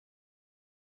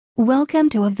Welcome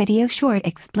to a video short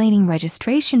explaining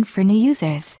registration for new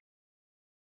users.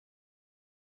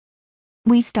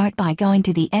 We start by going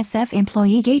to the SF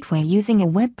Employee Gateway using a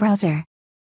web browser.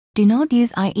 Do not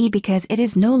use IE because it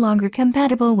is no longer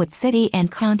compatible with city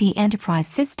and county enterprise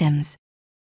systems.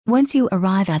 Once you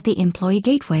arrive at the Employee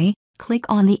Gateway, click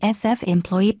on the SF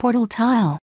Employee Portal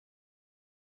tile.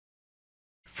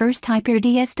 First type your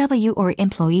DSW or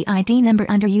Employee ID number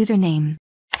under username.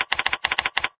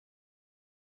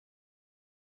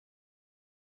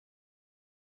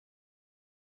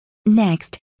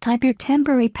 Next, type your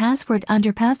temporary password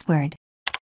under password.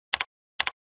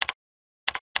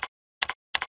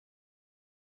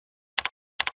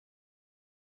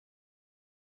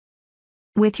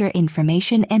 With your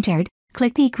information entered,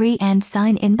 click the Agree and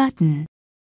Sign In button.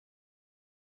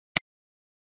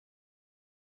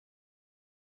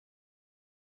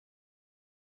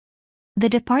 The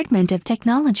Department of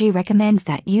Technology recommends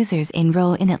that users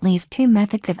enroll in at least 2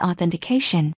 methods of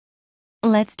authentication.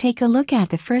 Let's take a look at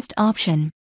the first option.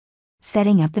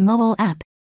 Setting up the mobile app.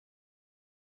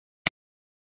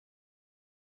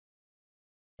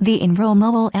 The Enroll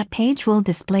mobile app page will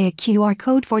display a QR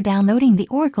code for downloading the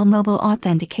Oracle Mobile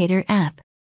Authenticator app.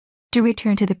 To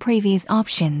return to the previous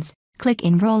options, click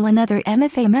Enroll another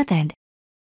MFA method.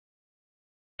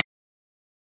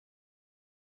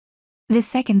 The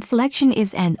second selection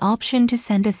is an option to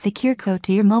send a secure code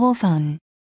to your mobile phone.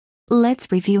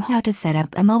 Let's review how to set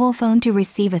up a mobile phone to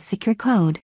receive a secure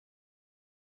code.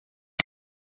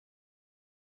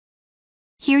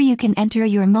 Here you can enter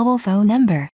your mobile phone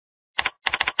number.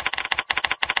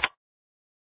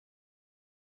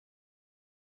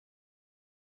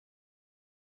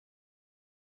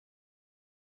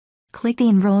 Click the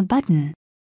Enroll button.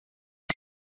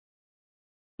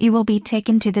 You will be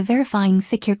taken to the Verifying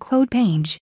Secure Code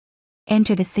page.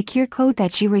 Enter the secure code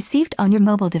that you received on your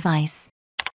mobile device.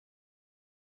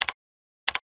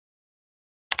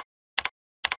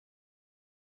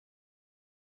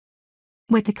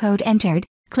 With the code entered,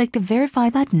 click the Verify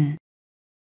button.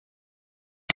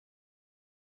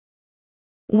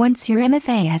 Once your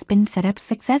MFA has been set up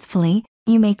successfully,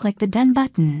 you may click the Done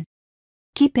button.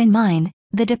 Keep in mind,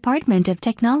 the Department of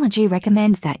Technology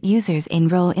recommends that users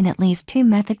enroll in at least 2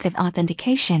 methods of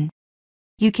authentication.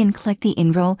 You can click the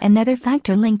Enroll another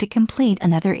factor link to complete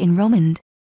another enrollment.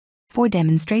 For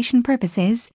demonstration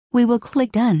purposes, we will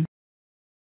click Done.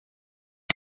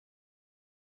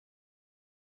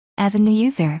 As a new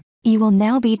user, you will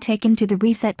now be taken to the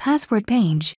Reset Password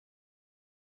page.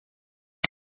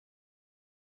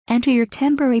 Enter your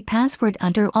temporary password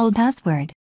under Old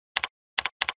Password.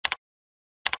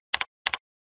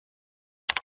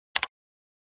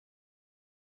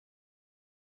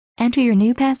 Enter your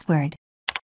new password.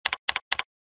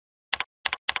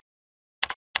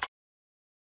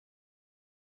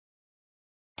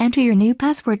 Enter your new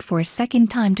password for a second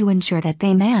time to ensure that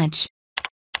they match.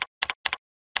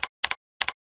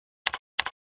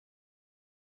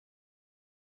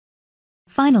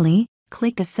 Finally,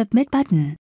 click the Submit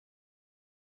button.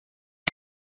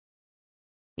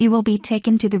 You will be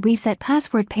taken to the Reset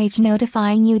Password page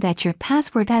notifying you that your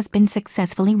password has been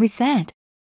successfully reset.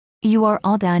 You are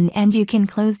all done and you can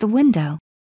close the window.